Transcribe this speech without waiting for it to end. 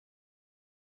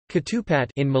Ketupat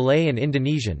in Malay and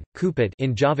Indonesian, kupat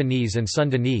in Javanese and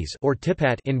Sundanese, or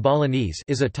tipat in Balinese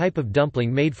is a type of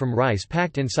dumpling made from rice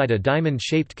packed inside a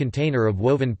diamond-shaped container of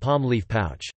woven palm leaf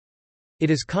pouch. It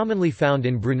is commonly found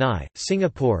in Brunei,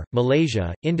 Singapore,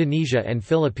 Malaysia, Indonesia and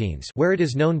Philippines where it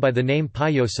is known by the name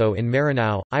payoso in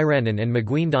Maranao, Iranan and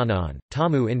Maguindanaan,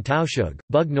 tamu in Tausug,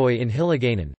 bugnoy in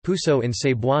Hiligaynon, puso in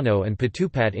Cebuano and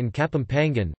patupat in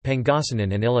Kapampangan,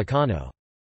 Pangasinan and Ilocano.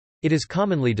 It is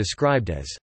commonly described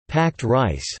as packed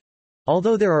rice,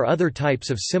 although there are other types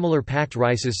of similar packed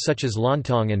rices such as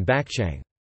lontong and bakchang.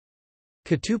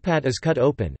 Ketupat is cut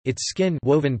open, its skin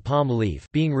woven palm leaf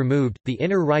being removed, the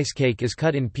inner rice cake is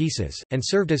cut in pieces, and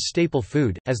served as staple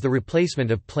food, as the replacement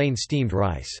of plain steamed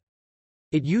rice.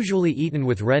 It usually eaten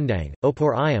with rendang,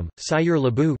 opor ayam, sayur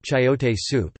labu chayote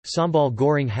soup, sambal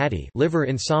goreng hati liver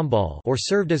in sambal or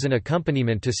served as an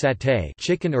accompaniment to satay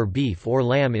chicken or beef or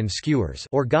lamb in skewers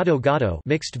or gado-gado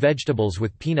mixed vegetables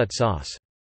with peanut sauce.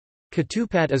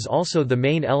 Ketupat is also the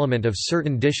main element of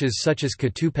certain dishes such as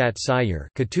ketupat sayur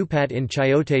ketupat in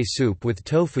chayote soup with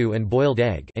tofu and boiled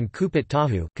egg and kupat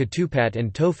tahu ketupat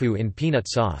and tofu in peanut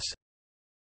sauce.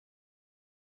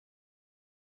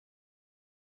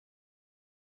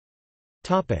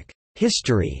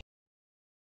 History.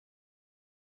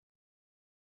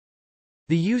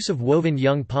 The use of woven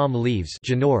young palm leaves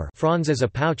fronds as a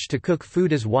pouch to cook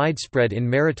food is widespread in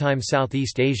maritime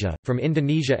Southeast Asia, from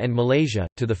Indonesia and Malaysia,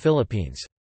 to the Philippines.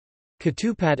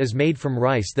 Ketupat is made from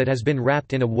rice that has been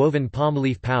wrapped in a woven palm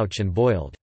leaf pouch and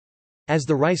boiled. As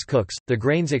the rice cooks, the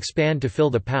grains expand to fill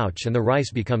the pouch and the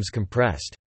rice becomes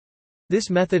compressed. This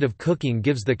method of cooking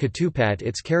gives the ketupat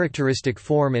its characteristic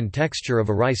form and texture of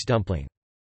a rice dumpling.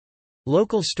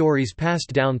 Local stories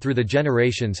passed down through the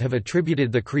generations have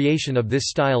attributed the creation of this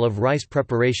style of rice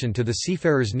preparation to the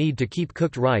seafarers' need to keep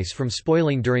cooked rice from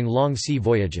spoiling during long sea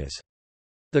voyages.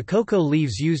 The cocoa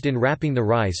leaves used in wrapping the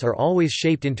rice are always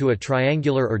shaped into a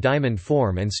triangular or diamond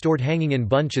form and stored hanging in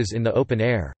bunches in the open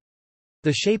air.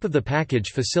 The shape of the package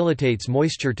facilitates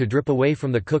moisture to drip away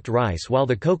from the cooked rice while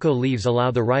the cocoa leaves allow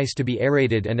the rice to be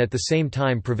aerated and at the same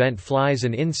time prevent flies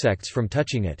and insects from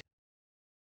touching it.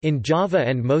 In Java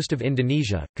and most of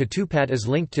Indonesia, ketupat is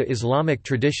linked to Islamic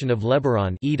tradition of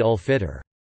Lebaran Eid ul-Fitr.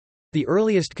 The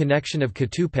earliest connection of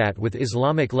ketupat with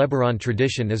Islamic Lebaran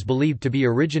tradition is believed to be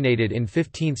originated in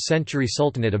 15th-century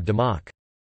Sultanate of Demak.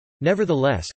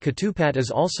 Nevertheless, ketupat is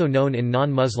also known in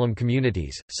non-Muslim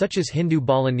communities, such as Hindu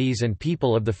Balinese and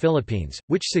people of the Philippines,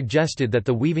 which suggested that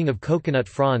the weaving of coconut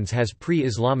fronds has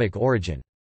pre-Islamic origin.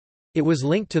 It was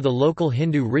linked to the local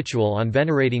Hindu ritual on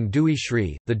venerating Dewi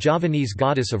Shri, the Javanese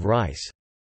goddess of rice.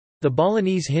 The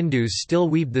Balinese Hindus still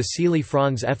weaved the Sili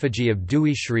fronds effigy of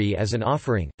Dewi Shri as an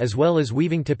offering, as well as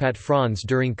weaving tipat fronds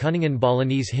during Kuningan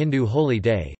Balinese Hindu Holy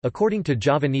Day. According to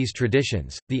Javanese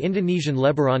traditions, the Indonesian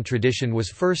Lebaran tradition was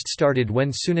first started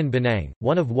when Sunan Bonang,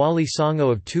 one of Wali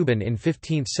Songo of Tuban in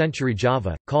 15th-century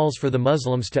Java, calls for the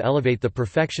Muslims to elevate the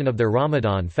perfection of their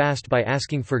Ramadan fast by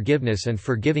asking forgiveness and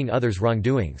forgiving others'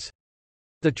 wrongdoings.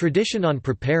 The tradition on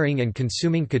preparing and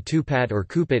consuming ketupat or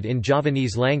kupat in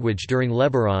Javanese language during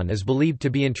Lebaran is believed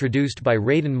to be introduced by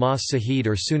Raden Mas Sahid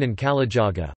or Sunan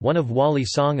Kalijaga, one of Wali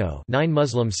Songo 9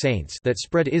 Muslim saints that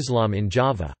spread Islam in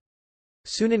Java.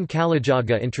 Sunan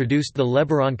Kalijaga introduced the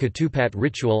Lebaran ketupat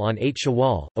ritual on 8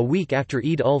 Shawwal, a week after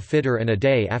Eid ul-Fitr and a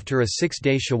day after a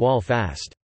 6-day Shawwal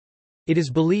fast. It is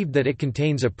believed that it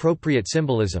contains appropriate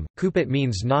symbolism. Kupat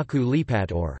means naku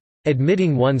lipat or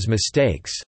admitting one's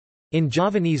mistakes in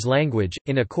Javanese language,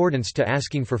 in accordance to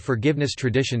asking for forgiveness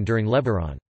tradition during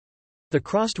Lebaran. The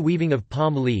crossed weaving of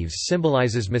palm leaves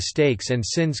symbolizes mistakes and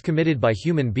sins committed by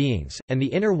human beings, and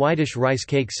the inner whitish rice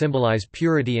cake symbolize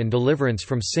purity and deliverance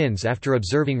from sins after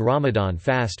observing Ramadan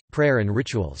fast, prayer and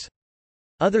rituals.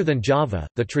 Other than Java,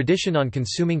 the tradition on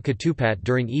consuming ketupat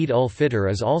during Eid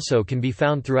ul-Fitr can be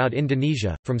found throughout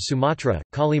Indonesia, from Sumatra,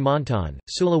 Kalimantan,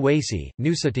 Sulawesi,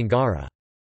 Nusa Tenggara.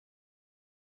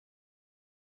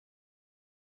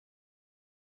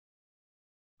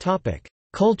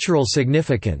 Cultural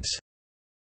significance.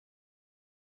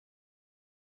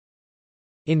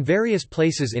 In various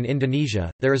places in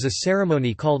Indonesia, there is a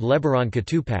ceremony called Lebaran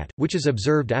Ketupat, which is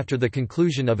observed after the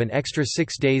conclusion of an extra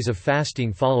 6 days of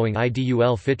fasting following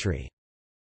Idul Fitri.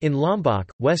 In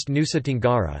Lombok, West Nusa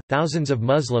Tenggara, thousands of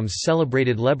Muslims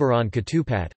celebrated Lebaran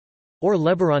Ketupat, or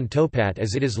Lebaran Topat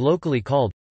as it is locally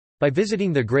called, by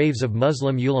visiting the graves of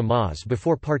Muslim ulamas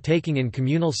before partaking in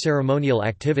communal ceremonial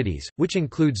activities, which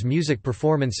includes music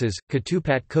performances,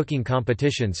 ketupat cooking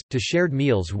competitions, to shared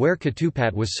meals where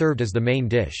ketupat was served as the main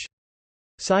dish.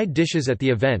 Side dishes at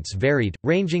the events varied,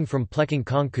 ranging from plekking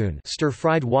kangkung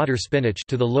stir-fried water spinach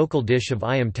to the local dish of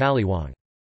ayam taliwang.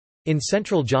 In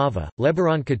central Java,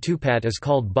 Lebaran Ketupat is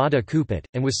called Bada Kupat,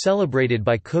 and was celebrated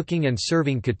by cooking and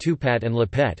serving ketupat and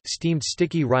lepet, steamed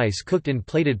sticky rice cooked in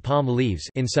plated palm leaves,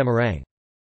 in Semarang.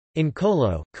 In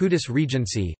Kolo, Kudus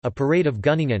Regency, a parade of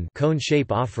Gunningan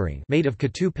cone-shape offering made of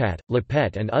ketupat,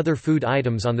 lepet and other food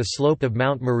items on the slope of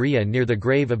Mount Maria near the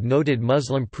grave of noted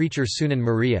Muslim preacher Sunan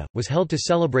Maria, was held to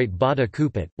celebrate Bada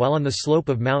Kupat, while on the slope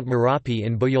of Mount Merapi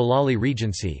in Boyolali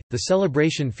Regency, the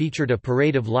celebration featured a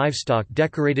parade of livestock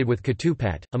decorated with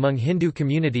ketupat. Among Hindu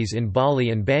communities in Bali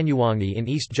and Banyuwangi in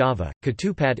East Java,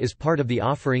 ketupat is part of the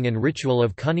offering and ritual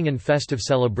of Kuningan festive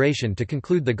celebration to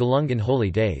conclude the Galungan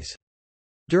holy days.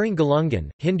 During Galungan,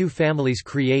 Hindu families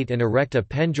create and erect a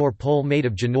penjor pole made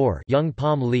of janur young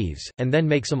palm leaves, and then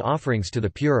make some offerings to the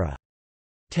Pura.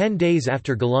 10 days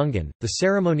after Galungan, the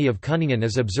ceremony of Kuningan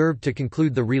is observed to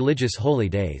conclude the religious holy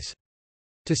days.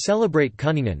 To celebrate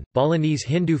Kuningan, Balinese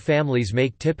Hindu families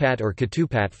make tipat or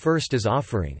ketupat first as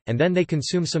offering, and then they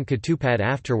consume some ketupat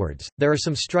afterwards. There are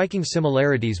some striking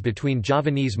similarities between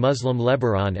Javanese Muslim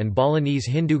Lebaran and Balinese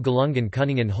Hindu Galungan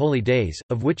Kuningan holy days,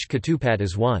 of which ketupat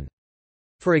is one.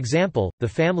 For example, the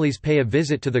families pay a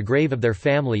visit to the grave of their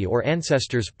family or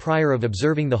ancestors prior of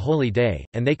observing the holy day,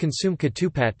 and they consume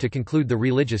ketupat to conclude the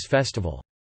religious festival.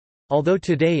 Although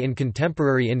today in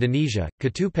contemporary Indonesia,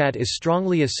 ketupat is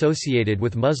strongly associated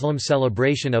with Muslim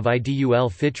celebration of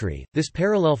Idul Fitri, this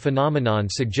parallel phenomenon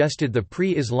suggested the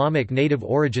pre-Islamic native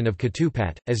origin of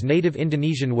ketupat, as native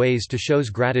Indonesian ways to show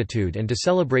gratitude and to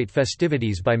celebrate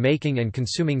festivities by making and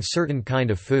consuming certain kind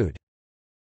of food.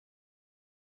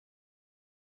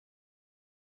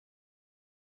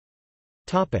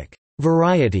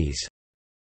 Varieties.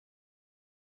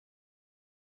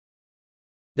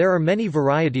 There are many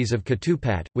varieties of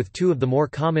ketupat, with two of the more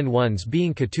common ones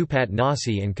being ketupat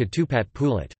nasi and ketupat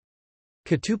pulut.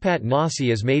 Ketupat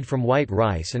nasi is made from white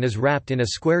rice and is wrapped in a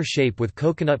square shape with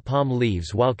coconut palm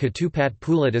leaves, while ketupat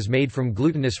pulut is made from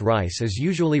glutinous rice, is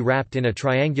usually wrapped in a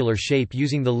triangular shape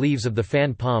using the leaves of the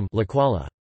fan palm lakwala.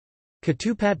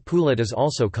 Ketupat pulut is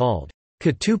also called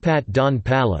ketupat don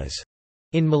palas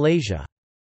in Malaysia.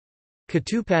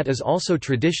 Ketupat is also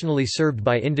traditionally served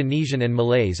by Indonesian and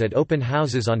Malays at open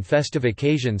houses on festive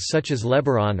occasions such as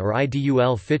Lebaran or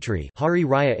Idul Fitri, Hari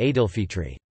Raya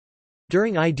Aidilfitri.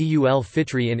 During Idul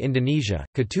Fitri in Indonesia,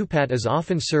 ketupat is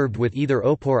often served with either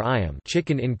opor ayam,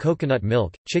 chicken in coconut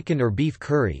milk, chicken or beef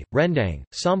curry, rendang,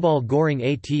 sambal goreng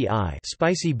ati,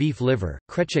 spicy beef liver,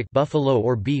 krecek, buffalo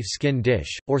or beef skin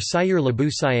dish, or sayur labu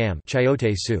siam,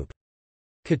 chayote soup.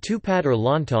 Ketupat or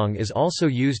lontong is also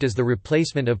used as the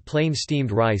replacement of plain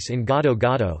steamed rice in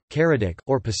gado-gado, karadik,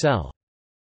 or pasel.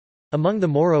 Among the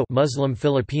Moro Muslim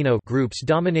Filipino groups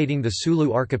dominating the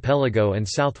Sulu archipelago and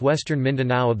southwestern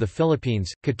Mindanao of the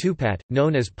Philippines, ketupat,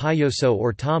 known as payoso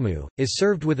or tamu, is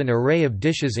served with an array of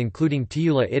dishes including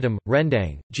tiula itim,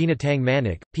 rendang, ginatang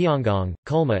manik, pianggong,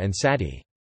 kulma and sati.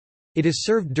 It is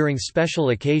served during special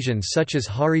occasions such as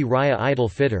Hari Raya Idul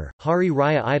Fitr, Hari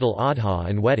Raya Idul Adha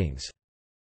and weddings.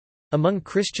 Among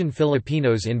Christian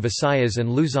Filipinos in Visayas and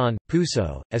Luzon,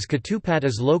 puso, as ketupat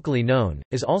is locally known,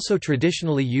 is also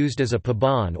traditionally used as a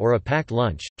paban or a packed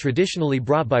lunch, traditionally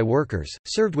brought by workers,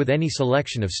 served with any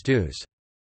selection of stews.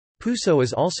 Puso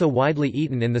is also widely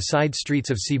eaten in the side streets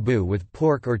of Cebu with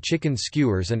pork or chicken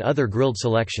skewers and other grilled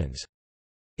selections.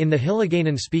 In the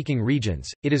Hiligaynon-speaking regions,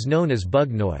 it is known as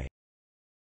bugnoy.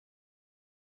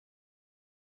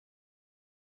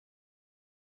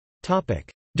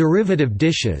 Derivative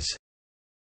dishes.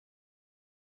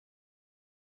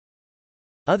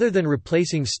 Other than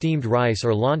replacing steamed rice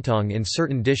or lontong in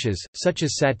certain dishes, such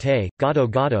as satay,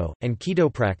 gado-gado, and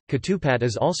ketoprak, ketupat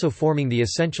is also forming the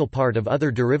essential part of other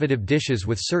derivative dishes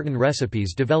with certain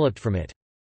recipes developed from it.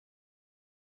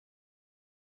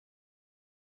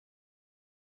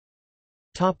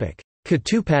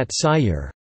 Ketupat sayur.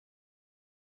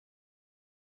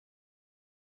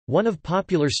 One of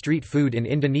popular street food in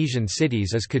Indonesian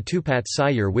cities is ketupat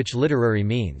sayur, which literally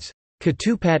means,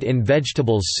 ketupat in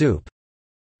vegetables soup.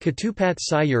 Ketupat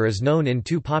sayur is known in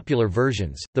two popular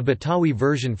versions, the Betawi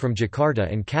version from Jakarta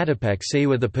and Katapek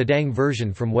Sewa, the Padang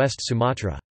version from West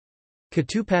Sumatra.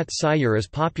 Ketupat sayur is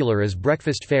popular as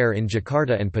breakfast fare in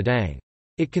Jakarta and Padang.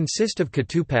 It consists of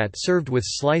ketupat served with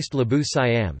sliced labu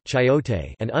siam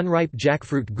chayote and unripe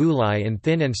jackfruit gulai in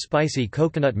thin and spicy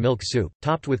coconut milk soup,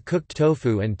 topped with cooked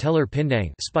tofu and telur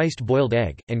pindang spiced boiled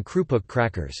egg, and krupuk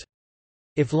crackers.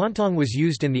 If lontong was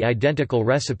used in the identical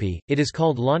recipe, it is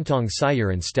called lontong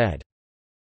sayur instead.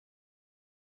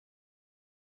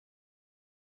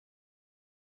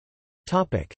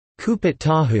 Kupat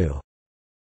tahu.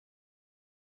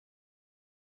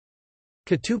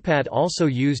 Ketupat also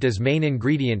used as main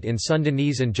ingredient in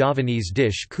Sundanese and Javanese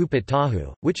dish Kupat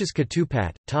tahu, which is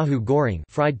ketupat, tahu goreng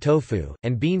fried tofu,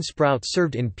 and bean sprout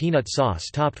served in peanut sauce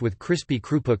topped with crispy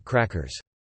kerupuk crackers.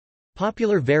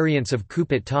 Popular variants of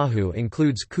Kupat tahu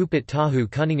includes Kupat tahu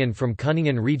Kuningan from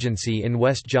Kuningan Regency in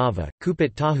West Java,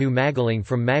 Kupat tahu Magalang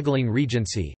from Magalang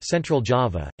Regency, Central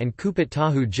Java, and Kupat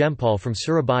tahu Jempol from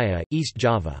Surabaya, East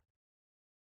Java.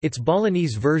 Its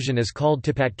Balinese version is called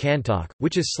tipat kantok,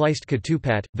 which is sliced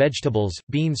ketupat, vegetables,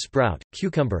 bean sprout,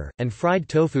 cucumber, and fried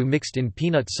tofu mixed in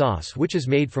peanut sauce which is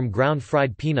made from ground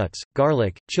fried peanuts,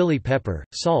 garlic, chili pepper,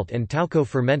 salt and tauco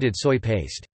fermented soy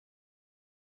paste.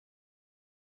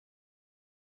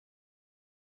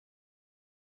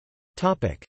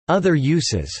 Other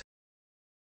uses.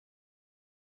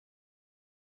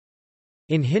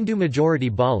 In Hindu-majority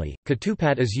Bali,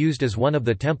 ketupat is used as one of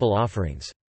the temple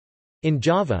offerings. In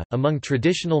Java, among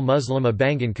traditional Muslim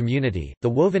Abangan community, the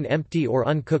woven empty or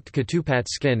uncooked ketupat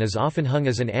skin is often hung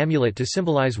as an amulet to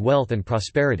symbolize wealth and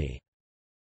prosperity.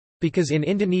 Because in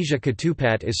Indonesia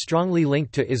ketupat is strongly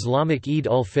linked to Islamic Eid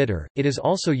ul-Fitr, it is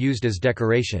also used as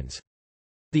decorations.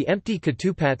 The empty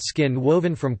ketupat skin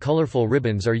woven from colorful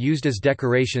ribbons are used as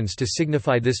decorations to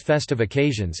signify this festive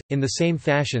occasions, in the same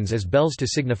fashions as bells to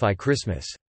signify Christmas.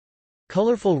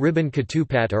 Colorful ribbon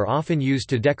ketupat are often used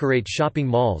to decorate shopping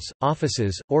malls,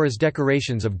 offices, or as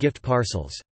decorations of gift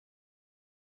parcels.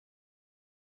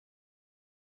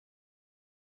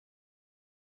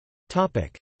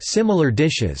 Similar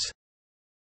dishes.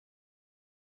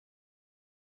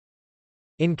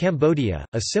 In Cambodia,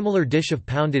 a similar dish of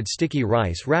pounded sticky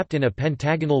rice wrapped in a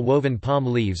pentagonal woven palm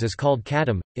leaves is called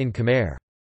katam, in Khmer.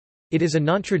 It is a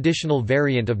non-traditional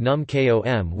variant of num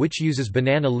kom which uses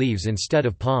banana leaves instead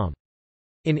of palm.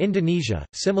 In Indonesia,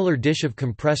 similar dish of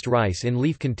compressed rice in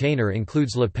leaf container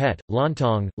includes lepet,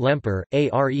 lontong, lemper,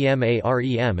 arem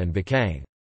and bakang.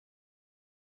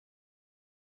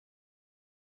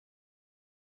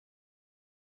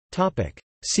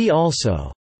 See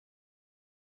also: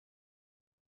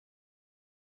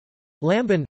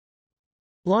 Lamban,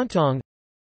 lontong,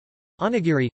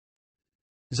 onigiri,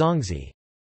 zongzi.